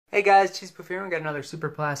Hey guys, chesypoof here. We got another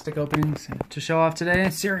Superplastic opening to show off today.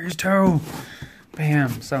 Series 2.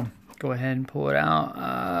 Bam. So go ahead and pull it out.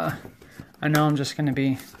 I know I'm just going to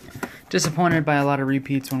be disappointed by a lot of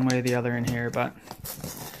repeats one way or the other in here, but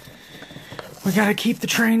we got to keep the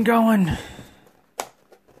train going.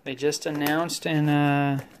 They just announced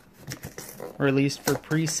and released for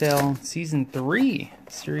pre-sale Season 3,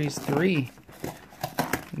 Series 3.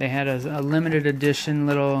 They had a limited edition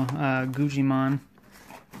little Gugimon.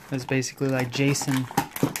 It was basically like Jason,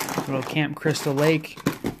 little Camp Crystal Lake.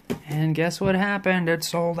 And guess what happened? It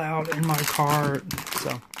sold out in my cart.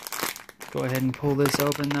 So, go ahead and pull this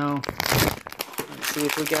open though. Let's see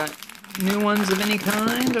if we got new ones of any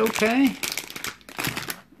kind. Okay.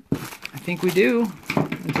 I think we do.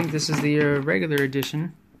 I think this is the regular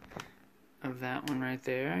edition of that one right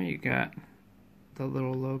there. You got the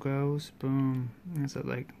little logos. Boom. Is it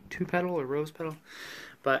like 2-petal or rose petal?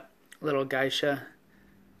 But little geisha.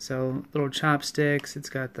 So little chopsticks. It's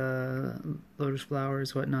got the lotus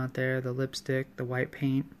flowers, whatnot there. The lipstick, the white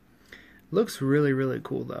paint. Looks really, really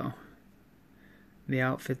cool though. The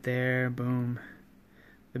outfit there. Boom.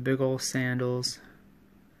 The big old sandals.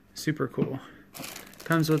 Super cool.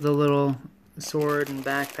 Comes with a little sword and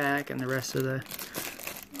backpack and the rest of the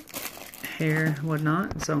hair,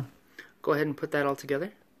 whatnot. So go ahead and put that all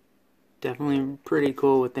together. Definitely pretty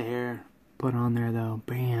cool with the hair put on there though.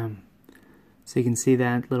 Bam. So you can see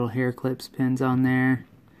that little hair clips pins on there.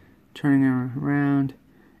 Turning it around,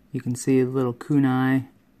 you can see a little kunai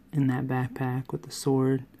in that backpack with the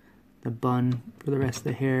sword, the bun for the rest of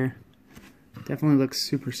the hair. Definitely looks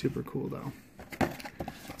super, super cool though.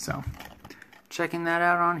 So, checking that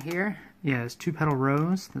out on here. Yeah, it's 2-petal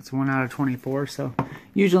rose. That's 1 out of 24. So,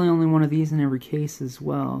 usually only one of these in every case as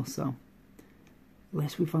well. So, at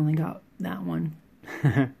least we finally got that one.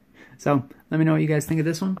 So, let me know what you guys think of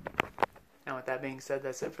this one. And with that being said,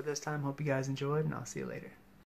 that's it for this time. Hope you guys enjoyed, and I'll see you later.